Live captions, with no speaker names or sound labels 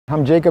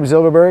I'm Jacob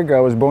Zylberberg.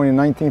 I was born in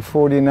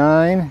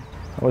 1949.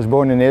 I was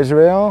born in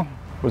Israel.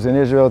 Was in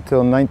Israel till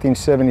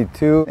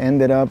 1972.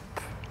 Ended up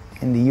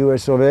in the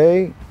US of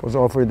A. Was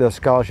offered a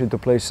scholarship to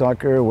play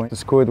soccer. Went to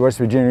school at West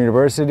Virginia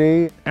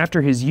University.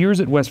 After his years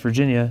at West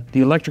Virginia,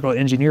 the electrical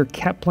engineer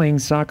kept playing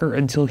soccer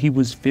until he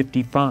was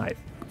 55.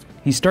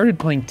 He started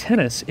playing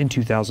tennis in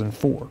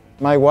 2004.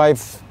 My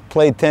wife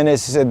played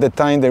tennis at the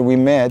time that we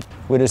met.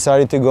 We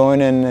decided to go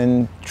in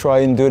and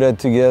try and do that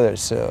together.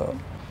 So,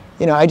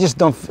 you know, I just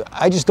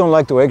don't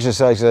like to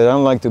exercise. I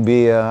don't like to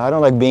be. I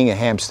don't like being a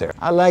hamster.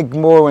 I like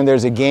more when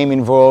there's a game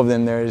involved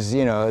and there's,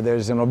 you know,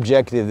 there's an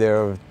objective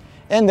there,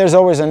 and there's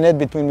always a net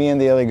between me and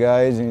the other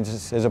guys, and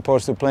as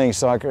opposed to playing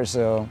soccer.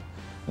 So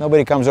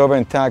nobody comes over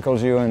and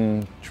tackles you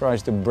and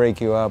tries to break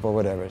you up or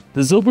whatever.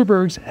 The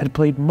Zylberbergs had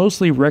played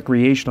mostly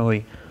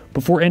recreationally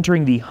before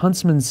entering the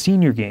Huntsman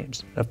Senior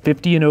Games, a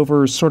 50 and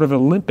over sort of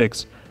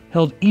Olympics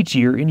held each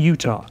year in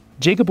Utah.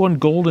 Jacob won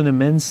gold in the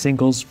men's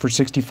singles for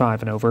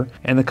 65 and over,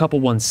 and the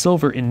couple won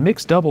silver in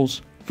mixed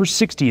doubles for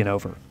 60 and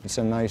over. It's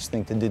a nice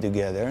thing to do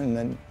together,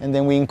 and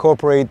then we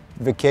incorporate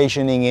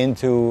vacationing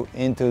into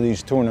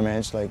these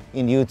tournaments. Like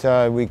in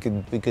Utah, we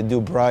could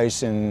do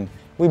Bryce, and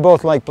we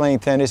both like playing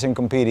tennis and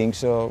competing,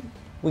 so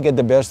we get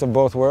the best of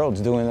both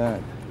worlds doing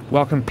that.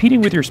 While competing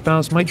with your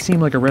spouse might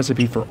seem like a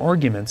recipe for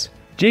arguments,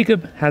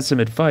 Jacob has some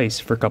advice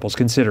for couples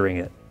considering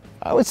it.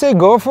 I would say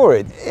go for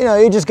it. You know,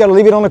 you just got to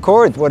leave it on the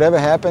court. Whatever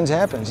happens,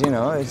 happens. You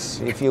know,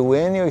 if you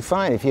win, you're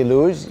fine. If you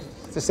lose,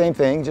 it's the same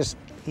thing. Just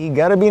you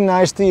got to be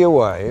nice to your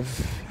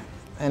wife.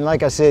 And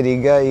like I said,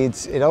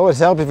 it always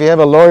helps if you have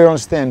a lawyer on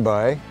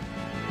standby.